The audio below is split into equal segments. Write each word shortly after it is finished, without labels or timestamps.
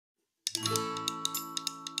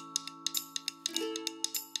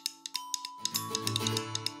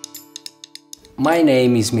My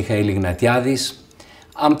name is Ignatiadis.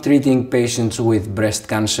 I'm treating patients with breast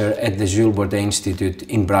cancer at the Jules Bordet Institute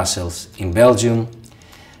in Brussels, in Belgium.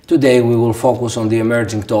 Today we will focus on the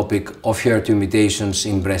emerging topic of HER2 mutations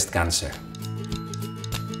in breast cancer.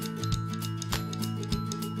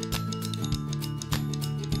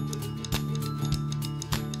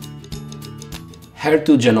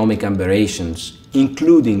 HER2 genomic aberrations,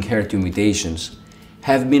 including HER2 mutations,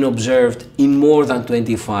 have been observed in more than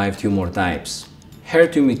 25 tumor types.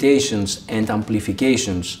 HER2 mutations and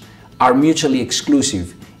amplifications are mutually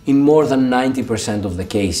exclusive in more than 90% of the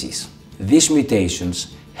cases. These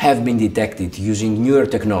mutations have been detected using newer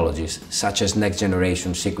technologies such as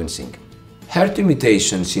next-generation sequencing. HER2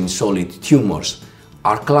 mutations in solid tumors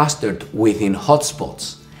are clustered within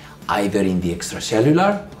hotspots, either in the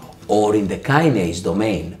extracellular or in the kinase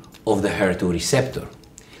domain of the HER2 receptor.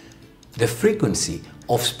 The frequency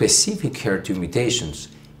of specific HER2 mutations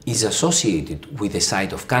is associated with the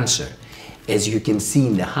site of cancer, as you can see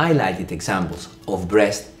in the highlighted examples of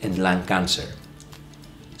breast and lung cancer.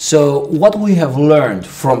 So, what we have learned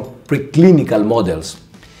from preclinical models: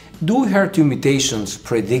 do HER2 mutations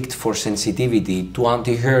predict for sensitivity to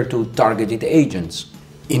anti-HER2 targeted agents?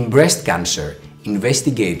 In breast cancer,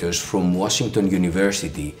 investigators from Washington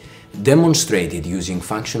University demonstrated using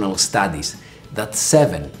functional studies that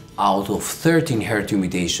 7 out of 13 HER2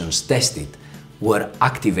 mutations tested were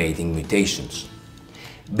activating mutations.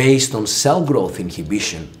 Based on cell growth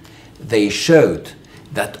inhibition, they showed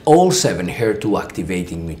that all 7 HER2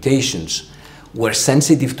 activating mutations were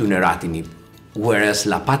sensitive to neratinib, whereas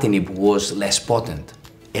lapatinib was less potent.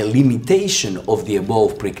 A limitation of the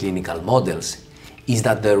above preclinical models is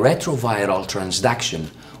that the retroviral transduction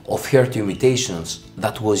of HER2 mutations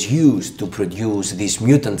that was used to produce these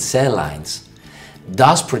mutant cell lines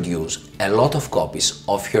does produce a lot of copies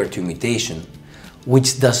of HER2 mutation,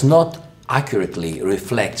 which does not accurately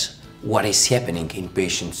reflect what is happening in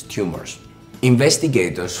patients' tumors.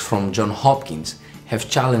 Investigators from Johns Hopkins have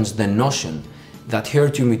challenged the notion that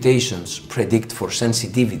HER2 mutations predict for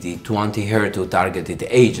sensitivity to anti-HER2 targeted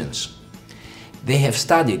agents. They have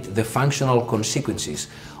studied the functional consequences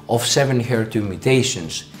of 7 HER2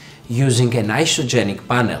 mutations using an isogenic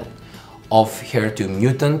panel of HER2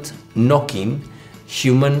 mutant knock-in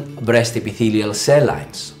human breast epithelial cell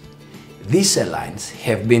lines. These cell lines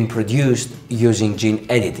have been produced using gene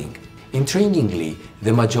editing. Intriguingly,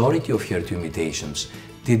 the majority of HER2 mutations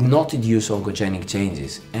did not induce oncogenic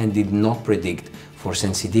changes and did not predict for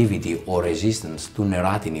sensitivity or resistance to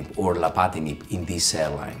neratinib or lapatinib in these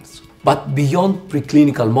cell lines. But beyond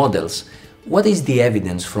preclinical models, what is the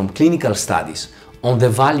evidence from clinical studies on the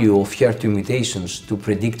value of HER2 mutations to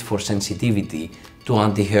predict for sensitivity to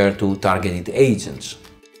anti-HER2 targeted agents?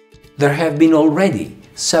 There have been already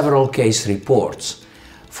several case reports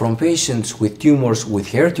from patients with tumors with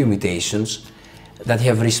HER2 mutations that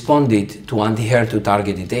have responded to anti-HER2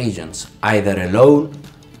 targeted agents, either alone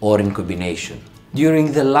or in combination.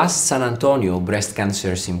 During the last San Antonio Breast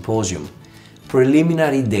Cancer Symposium,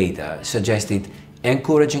 preliminary data suggested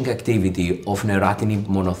encouraging activity of neratinib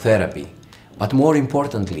monotherapy, but more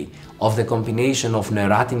importantly, of the combination of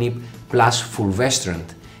neratinib plus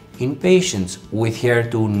fulvestrant in patients with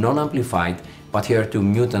HER2 non-amplified but HER2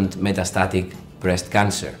 mutant metastatic breast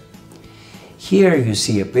cancer. Here you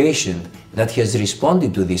see a patient that has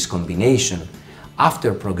responded to this combination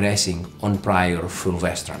after progressing on prior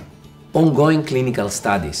fulvestrant. Ongoing clinical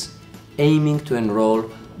studies aiming to enroll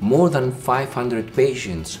more than 500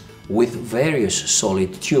 patients with various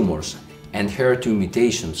solid tumors and HER2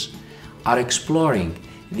 mutations are exploring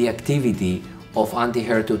the activity of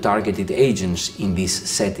anti-HER2 targeted agents in this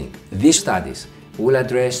setting. These studies will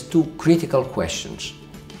address 2 critical questions.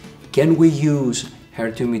 Can we use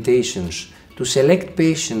HER2 mutations to select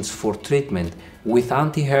patients for treatment with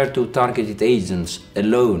anti-HER2 targeted agents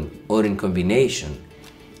alone or in combination?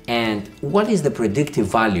 And what is the predictive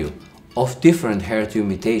value of different HER2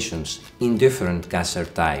 mutations in different cancer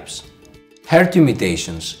types? HER2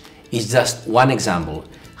 mutations is just one example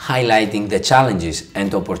highlighting the challenges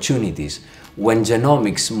and opportunities when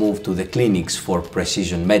genomics move to the clinics for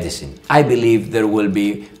precision medicine. I believe there will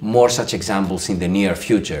be more such examples in the near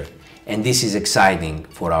future, and this is exciting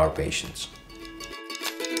for our patients.